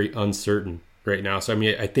are very uncertain right now. So, I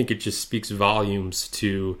mean, I think it just speaks volumes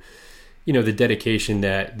to, the dedication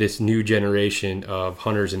that this new generation of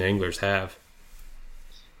hunters and anglers have.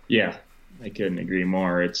 Yeah, I couldn't agree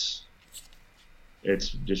more. it's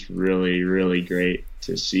just really, really great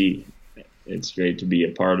to see. It's great to be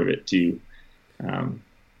a part of it too.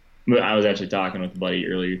 I was actually talking with a buddy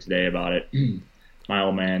earlier today about it. My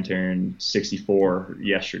old man turned 64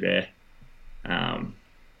 yesterday.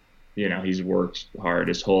 He's worked hard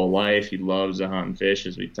his whole life. He loves to hunt and fish,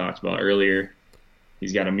 as we talked about earlier.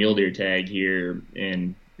 He's got a mule deer tag here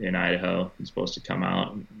in Idaho. He's supposed to come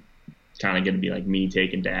out. Kind of going to be like me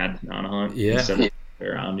taking Dad on a hunt. Yeah. Instead of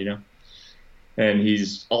around. And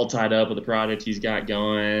he's all tied up with the project he's got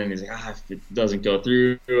going. He's like, if it doesn't go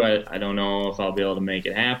through, I don't know if I'll be able to make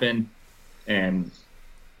it happen. And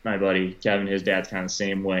my buddy Kevin, his dad's kind of the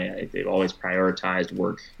same way. They've always prioritized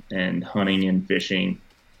work, and hunting and fishing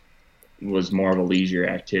was more of a leisure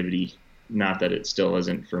activity. Not that it still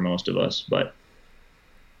isn't for most of us, but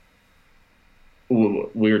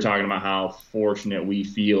we were talking about how fortunate we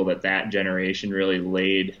feel that generation really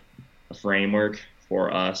laid a framework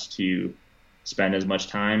for us to spend as much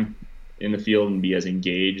time in the field and be as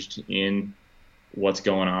engaged in what's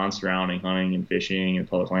going on surrounding hunting and fishing and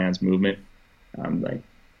public lands movement.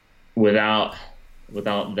 Without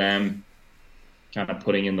them kind of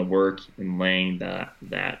putting in the work and laying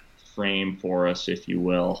that frame for us, if you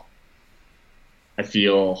will, I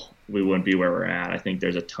feel we wouldn't be where we're at. I think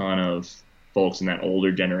there's a ton of folks in that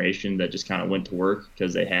older generation that just kind of went to work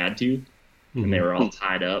because they had to, mm-hmm. and they were all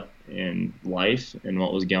tied up in life and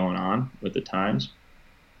what was going on with the times.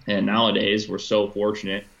 And nowadays we're so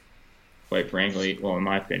fortunate, quite frankly. Well, in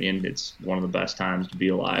my opinion, it's one of the best times to be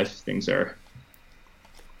alive. Things are,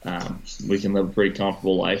 we can live a pretty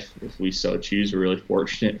comfortable life if we so choose. We're really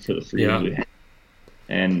fortunate for the freedom we have.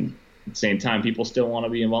 And at the same time, people still want to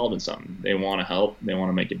be involved in something. They want to help. They want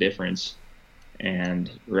to make a difference. And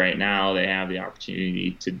right now they have the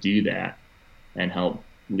opportunity to do that and help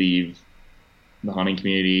leave the hunting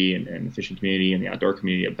community and the fishing community and the outdoor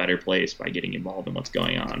community a better place by getting involved in what's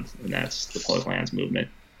going on. And that's the public lands movement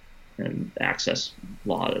and access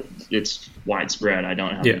law. It's widespread. I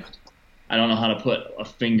don't know how to put a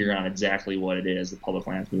finger on exactly what it is. The public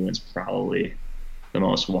lands movement's probably the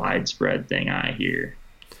most widespread thing I hear,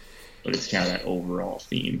 but it's kind of that overall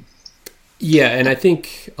theme. Yeah, and I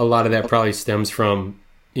think a lot of that probably stems from,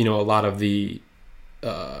 a lot of the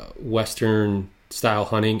Western style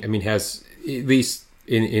hunting. I mean, has, at least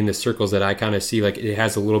in the circles that I kind of see, like it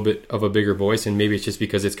has a little bit of a bigger voice, and maybe it's just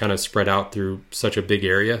because it's kind of spread out through such a big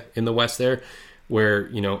area in the West there, where,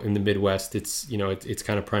 in the Midwest, it's, it's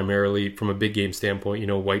kind of primarily from a big game standpoint,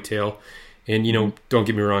 whitetail. And, don't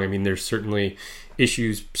get me wrong. I mean, there's certainly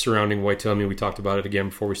issues surrounding whitetail. I mean, we talked about it again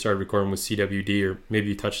before we started recording with CWD, or maybe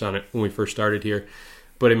you touched on it when we first started here.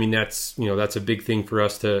 But I mean, that's a big thing for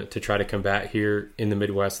us to try to combat here in the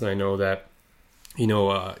Midwest. And I know that,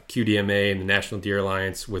 QDMA and the National Deer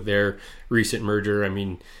Alliance, with their recent merger, I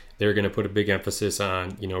mean, they're going to put a big emphasis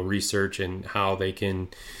on, research and how they can,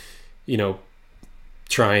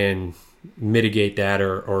 try and mitigate that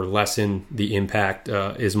or lessen the impact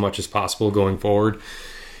as much as possible going forward.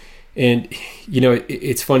 And,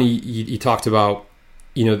 it's funny, you talked about,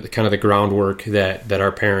 kind of the groundwork that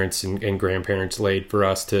our parents and grandparents laid for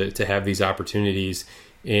us to have these opportunities.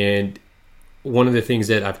 And one of the things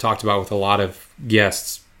that I've talked about with a lot of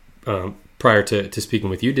guests prior to speaking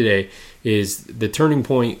with you today is the turning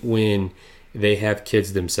point when they have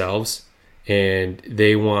kids themselves, and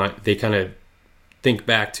they kind of think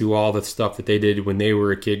back to all the stuff that they did when they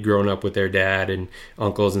were a kid growing up with their dad and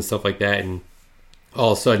uncles and stuff like that. And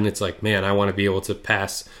all of a sudden it's like, man, I want to be able to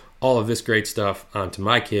pass all of this great stuff onto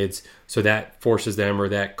my kids. So that forces them, or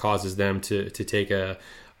that causes them to take a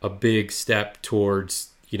big step towards,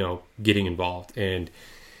 getting involved. And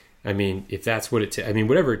I mean, if that's what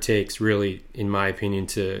whatever it takes, really, in my opinion,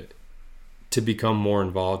 to become more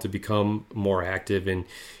involved, to become more active. And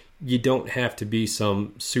you don't have to be some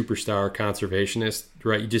superstar conservationist,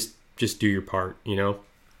 right? You just do your part,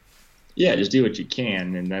 Yeah, just do what you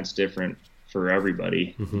can, and that's different for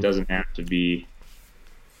everybody. Mm-hmm. It doesn't have to be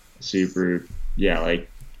super, like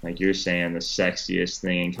you're saying, the sexiest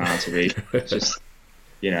thing in conservation. Just,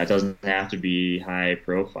 it doesn't have to be high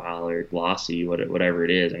profile or glossy, whatever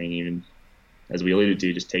it is. I mean, even as we alluded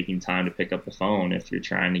to, just taking time to pick up the phone if you're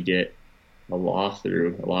trying to get a law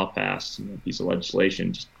passed, a piece of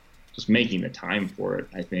legislation, just making the time for it,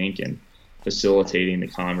 I think, and facilitating the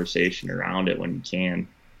conversation around it when you can.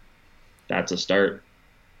 That's a start.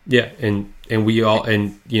 Yeah, and we all,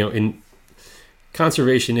 and in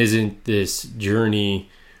conservation isn't this journey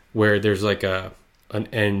where there's like an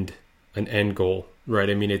end goal, right?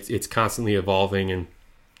 I mean, it's constantly evolving. And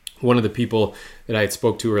one of the people that I had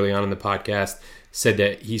spoke to early on in the podcast said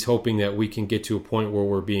that he's hoping that we can get to a point where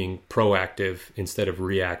we're being proactive instead of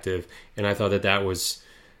reactive. And I thought that was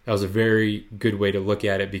a very good way to look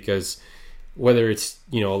at it, because whether it's,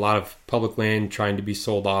 a lot of public land trying to be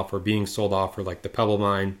sold off or being sold off, or like the Pebble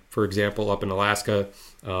Mine, for example, up in Alaska,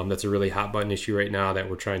 that's a really hot button issue right now that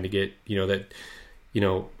we're trying to get, outdoorsmen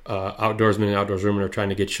and outdoorswomen are trying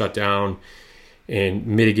to get shut down and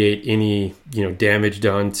mitigate any, damage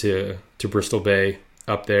done to Bristol Bay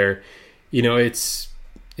up there. It's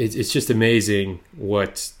just amazing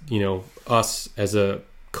what, us as a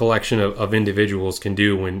collection of individuals can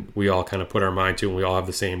do when we all kind of put our mind to it and we all have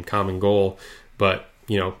the same common goal. But,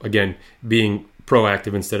 again, being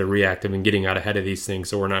proactive instead of reactive and getting out ahead of these things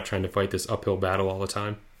so we're not trying to fight this uphill battle all the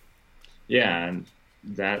time. Yeah, and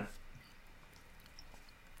that,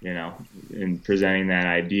 in presenting that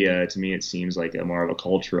idea, to me it seems like more of a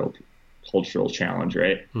cultural challenge,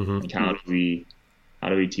 right? Mm-hmm. Like how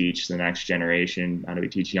do we teach the next generation? How do we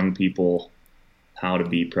teach young people how to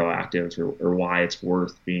be proactive, or why it's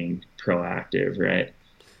worth being proactive, right?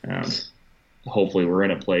 Hopefully we're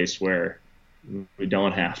in a place where we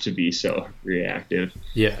don't have to be so reactive.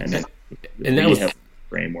 Yeah. And then that was have a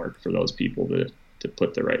framework for those people to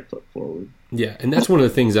put the right foot forward. Yeah. And that's one of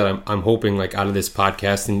the things that I'm hoping, like, out of this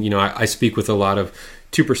podcast. And, I speak with a lot of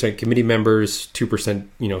 2% committee members,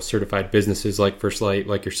 2%, certified businesses like First Lite,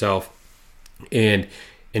 like yourself. And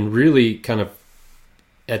really kind of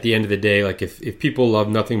at the end of the day, like if people love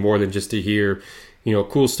nothing more than just to hear,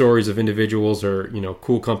 cool stories of individuals or,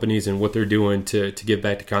 cool companies and what they're doing to give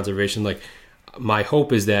back to conservation, like my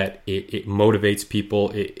hope is that it motivates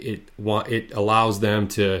people. It allows them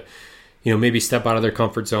to, maybe step out of their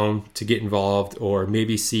comfort zone to get involved, or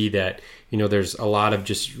maybe see that, there's a lot of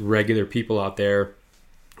just regular people out there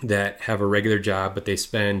that have a regular job, but they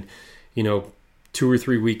spend, 2 or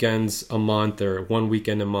 3 weekends a month or 1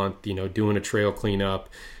 weekend a month, doing a trail cleanup,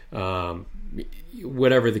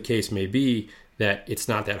 whatever the case may be, that it's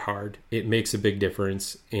not that hard. It makes a big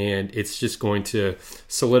difference. And it's just going to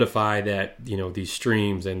solidify that, these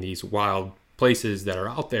streams and these wild places that are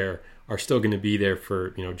out there are still going to be there for,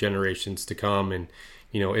 generations to come. And,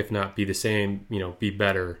 if not be the same, be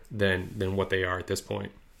better than what they are at this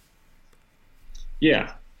point.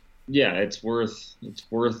 Yeah. Yeah. It's worth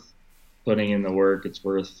putting in the work. It's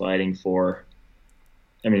worth fighting for.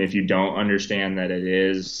 I mean, if you don't understand that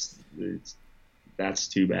that's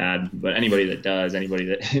too bad. But anybody that does, anybody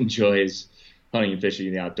that enjoys hunting and fishing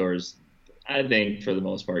in the outdoors, I think for the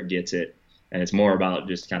most part gets it. And it's more about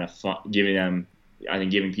just kind of giving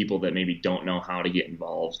people that maybe don't know how to get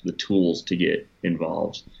involved the tools to get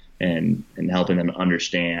involved, and helping them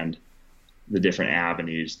understand the different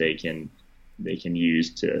avenues they can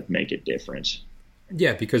use to make a difference.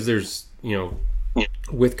 Yeah, because there's,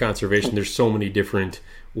 with conservation, there's so many different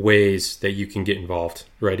ways that you can get involved,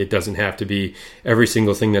 right? It doesn't have to be every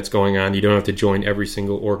single thing that's going on. You don't have to join every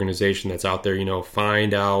single organization that's out there.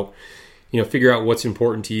 Find out, figure out what's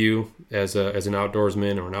important to you as an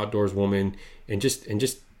outdoorsman or an outdoorswoman, and just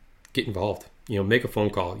get involved. Make a phone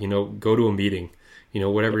call. Go to a meeting.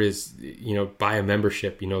 Whatever it is. Buy a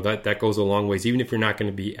membership. That goes a long ways. Even if you're not going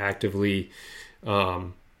to be actively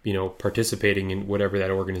participating in whatever that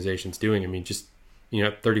organization's doing. I mean, just,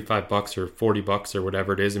 $35 or $40 or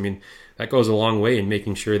whatever it is. I mean, that goes a long way in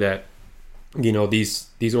making sure that,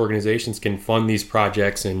 these organizations can fund these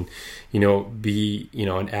projects and, be,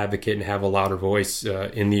 an advocate and have a louder voice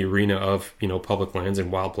in the arena of, public lands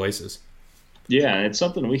and wild places. Yeah. And it's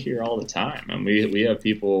something we hear all the time. And we have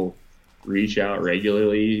people reach out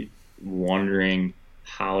regularly wondering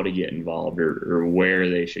how to get involved or where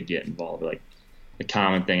they should get involved. Like, a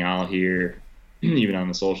common thing I'll hear, even on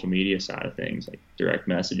the social media side of things, like direct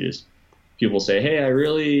messages, people say, "Hey, I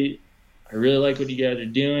really like what you guys are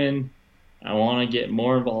doing. I want to get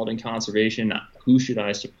more involved in conservation. Who should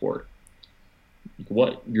I support?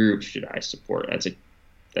 What group should I support?"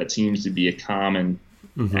 That seems to be a common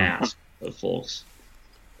ask of folks.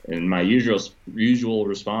 And my usual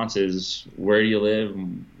response is, "Where do you live?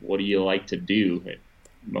 And what do you like to do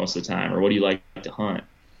most of the time? Or what do you like to hunt?"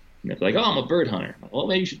 And if they're like, "Oh, I'm a bird hunter." Like, "Well,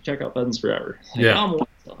 maybe you should check out Pheasants Forever." Like, yeah. "Oh, I'm a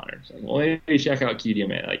whitetail hunter." It's like, "Well, maybe check out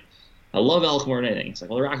QDMA." Like, "I love elk more than anything." It's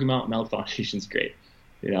like, "Well, the Rocky Mountain Elk Foundation's great."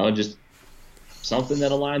 Just something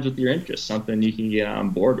that aligns with your interests, something you can get on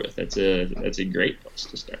board with. That's a great place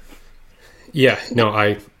to start. Yeah, no,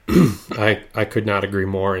 I could not agree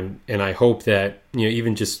more. And I hope that,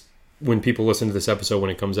 even just when people listen to this episode,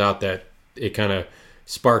 when it comes out, that it kind of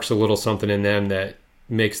sparks a little something in them that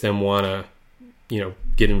makes them want to,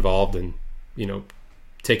 get involved and,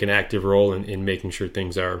 take an active role in making sure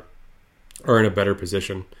things are in a better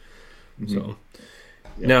position. Mm-hmm. So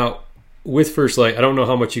now with First Lite, I don't know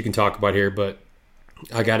how much you can talk about here, but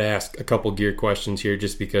I got to ask a couple gear questions here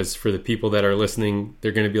just because for the people that are listening,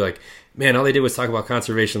 they're going to be like, man, all they did was talk about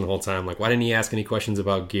conservation the whole time. Like, why didn't he ask any questions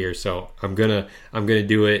about gear? So I'm going to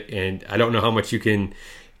do it. And I don't know how much you can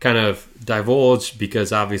kind of divulge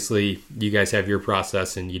because obviously you guys have your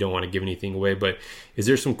process and you don't want to give anything away, but is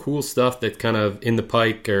there some cool stuff that's kind of in the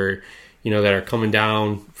pike or, that are coming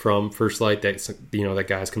down from First Lite that, that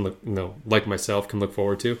guys can look, like myself can look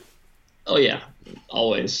forward to? Oh yeah,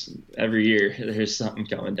 always. Every year there's something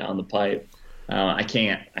coming down the pipe. I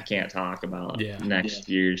can't talk about next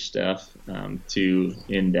year's stuff too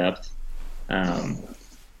in depth. I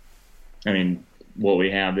mean, what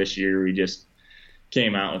we have this year, we just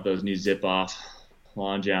came out with those new zip off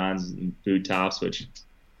long johns and boot tops, which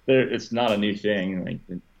it's not a new thing. Like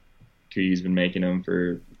the Kuyi's been making them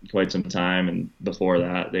for quite some time, and before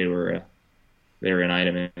that they were an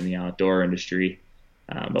item in the outdoor industry.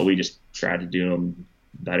 But we just tried to do them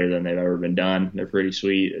better than they've ever been done. They're pretty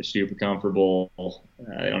sweet. They're super comfortable.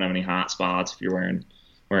 They don't have any hot spots if you're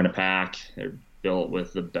wearing a pack. They're built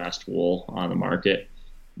with the best wool on the market.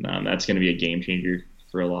 That's going to be a game changer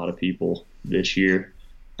for a lot of people this year.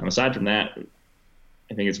 Aside from that,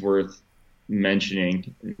 I think it's worth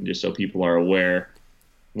mentioning, just so people are aware,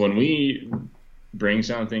 when we bring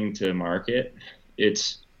something to market,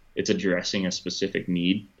 it's addressing a specific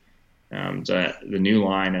need. So the new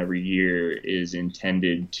line every year is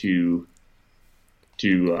intended to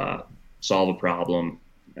solve a problem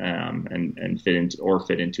and fit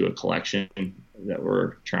into a collection that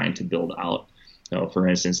we're trying to build out. So, for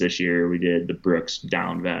instance, this year we did the Brooks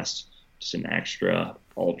down vest, just an extra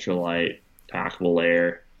ultralight, packable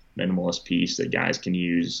layer, minimalist piece that guys can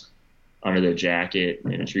use under their jacket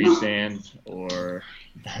in a tree stand, or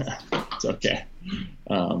it's okay.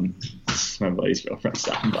 My buddy's girlfriend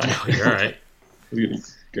stopping by. Oh, you're all right. I was gonna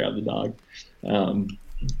grab the dog.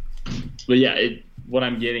 But yeah, what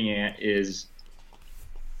I'm getting at is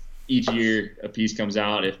each year a piece comes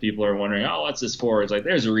out. If people are wondering, oh, what's this for? It's like,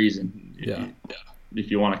 there's a reason. Yeah. If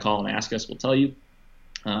you want to call and ask us, we'll tell you.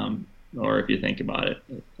 Or if you think about it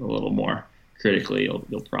a little more critically,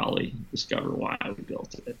 you'll probably discover why we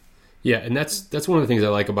built it. Yeah, and that's one of the things I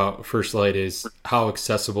like about First Lite is how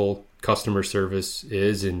accessible customer service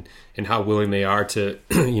is and how willing they are to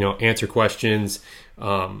answer questions.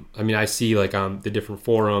 I mean, I see like on the different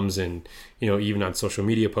forums and even on social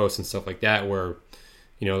media posts and stuff like that where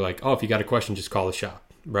like, oh, if you got a question, just call the shop,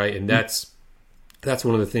 right? And that's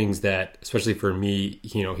one of the things that, especially for me,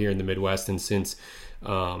 here in the Midwest, and since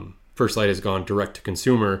First Lite has gone direct to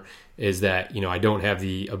consumer, is that I don't have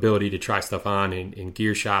the ability to try stuff on in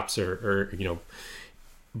gear shops or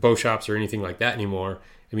bow shops or anything like that anymore.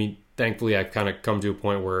 I mean, thankfully I've kind of come to a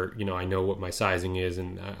point where I know what my sizing is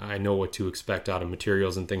and I know what to expect out of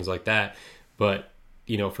materials and things like that. But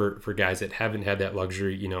for guys that haven't had that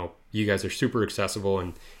luxury, you guys are super accessible,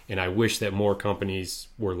 and I wish that more companies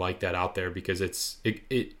were like that out there, because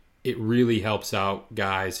it really helps out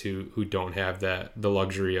guys who don't have the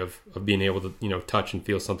luxury of being able to touch and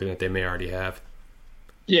feel something that they may already have.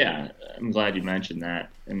 Yeah, I'm glad you mentioned that.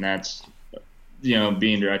 And that's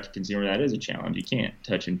being direct to consumer, that is a challenge. You can't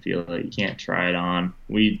touch and feel it. You can't try it on.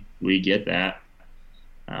 We get that.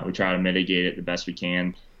 We try to mitigate it the best we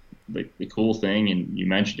can. The cool thing, and you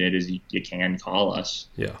mentioned it, is you can call us.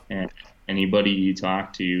 Yeah. And anybody you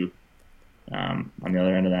talk to on the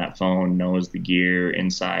other end of that phone knows the gear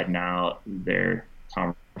inside and out. They're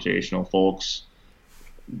conversational folks.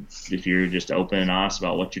 If you're just open and honest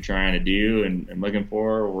about what you're trying to do and looking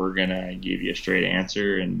for, we're going to give you a straight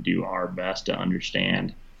answer and do our best to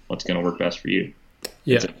understand what's going to work best for you.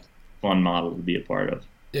 Yeah. It's a fun model to be a part of.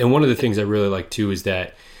 And one of the things I really like too is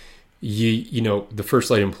that the First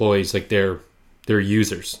Lite employees, like they're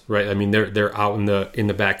users, right? I mean, they're out in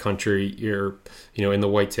the backcountry, in the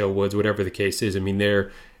whitetail woods, whatever the case is. I mean,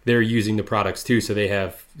 they're using the products too, so they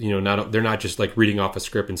have they're not just like reading off a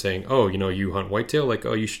script and saying, oh, you hunt whitetail, like,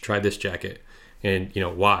 oh, you should try this jacket, and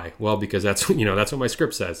why? Well, because that's that's what my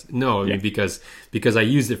script says. No, I mean, because I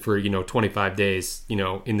used it for 25 days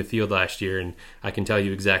in the field last year, and I can tell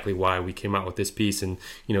you exactly why we came out with this piece and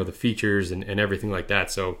the features and everything like that.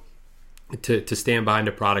 So to stand behind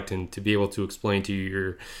a product and to be able to explain to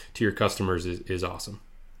your customers is awesome.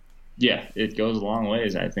 Yeah, it goes a long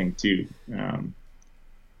ways, I think, too.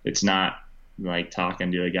 It's not like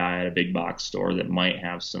talking to a guy at a big box store that might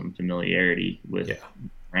have some familiarity with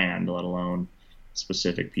brand, let alone a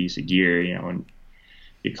specific piece of gear. When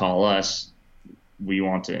you call us, we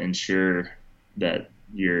want to ensure that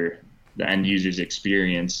the end user's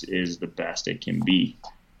experience is the best it can be.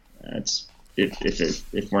 It's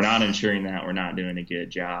if we're not ensuring that, we're not doing a good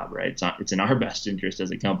job, right? It's in our best interest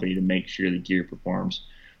as a company to make sure the gear performs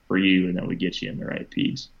for you and that we get you in the right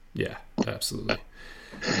piece. Yeah, absolutely.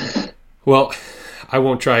 Well, I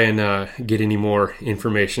won't try and get any more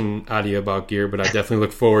information out of you about gear, but I definitely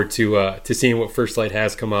look forward to seeing what First Lite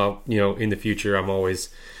has come out, in the future. I'm always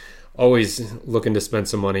looking to spend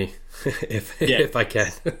some money if I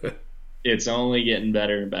can. It's only getting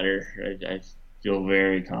better and better. I feel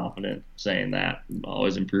very confident saying that. I'm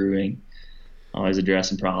always improving, always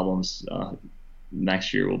addressing problems.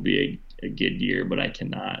 Next year will be a good year, but I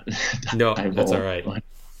cannot. No, that's all right.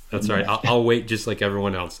 That's all right. I'll wait just like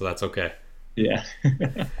everyone else, so that's okay. Yeah.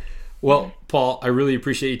 Well, Paul, I really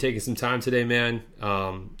appreciate you taking some time today, man.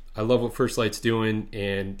 I love what First Lite's doing,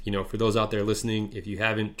 and for those out there listening, if you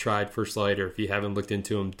haven't tried First Lite or if you haven't looked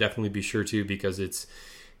into them, definitely be sure to, because it's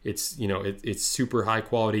super high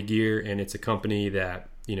quality gear, and it's a company that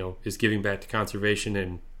is giving back to conservation,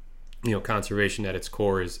 and conservation at its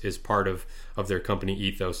core is part of their company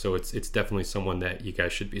ethos. So it's definitely someone that you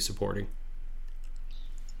guys should be supporting.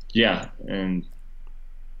 Yeah, and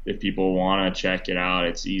if people want to check it out,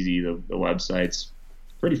 it's easy. The website's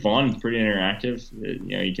pretty fun, pretty interactive.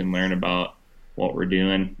 You can learn about what we're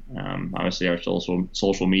doing. Obviously, our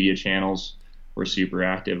social media channels, we're super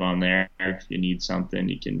active on there. If you need something,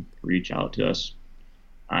 you can reach out to us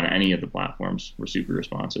on any of the platforms. We're super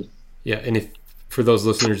responsive. Yeah, and for those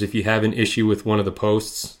listeners, if you have an issue with one of the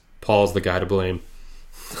posts, Paul's the guy to blame.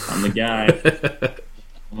 I'm the guy.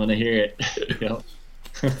 I'm going to hear it. Yep.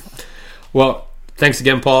 Well, thanks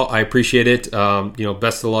again, Paul. I appreciate it.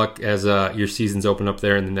 Best of luck as your seasons open up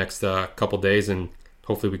there in the next couple days, and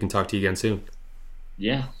hopefully we can talk to you again soon.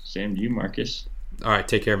 Yeah, same to you, Marcus. All right,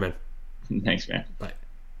 take care, man. Thanks, man. Bye.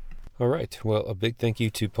 All right. Well, a big thank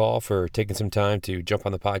you to Paul for taking some time to jump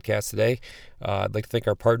on the podcast today. I'd like to thank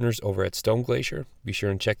our partners over at Stone Glacier. Be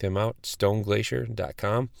sure and check them out,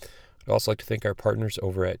 stoneglacier.com. I'd also like to thank our partners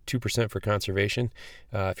over at 2% for Conservation.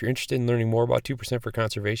 If you're interested in learning more about 2% for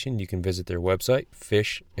Conservation, you can visit their website,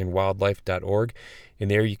 fishandwildlife.org. And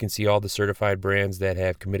there you can see all the certified brands that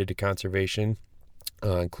have committed to conservation,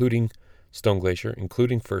 including Stone Glacier,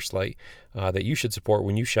 including First Lite, that you should support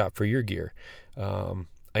when you shop for your gear.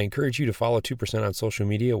 I encourage you to follow 2% on social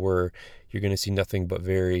media, where you're going to see nothing but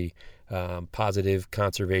very positive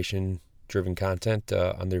conservation-driven content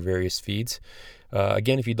on their various feeds.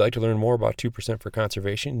 Again, if you'd like to learn more about 2% for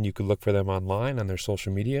Conservation, you could look for them online on their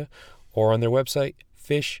social media or on their website,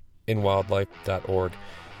 fishandwildlife.org.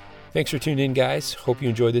 Thanks for tuning in, guys. Hope you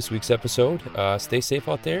enjoyed this week's episode. Stay safe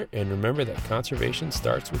out there, and remember that conservation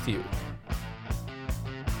starts with you.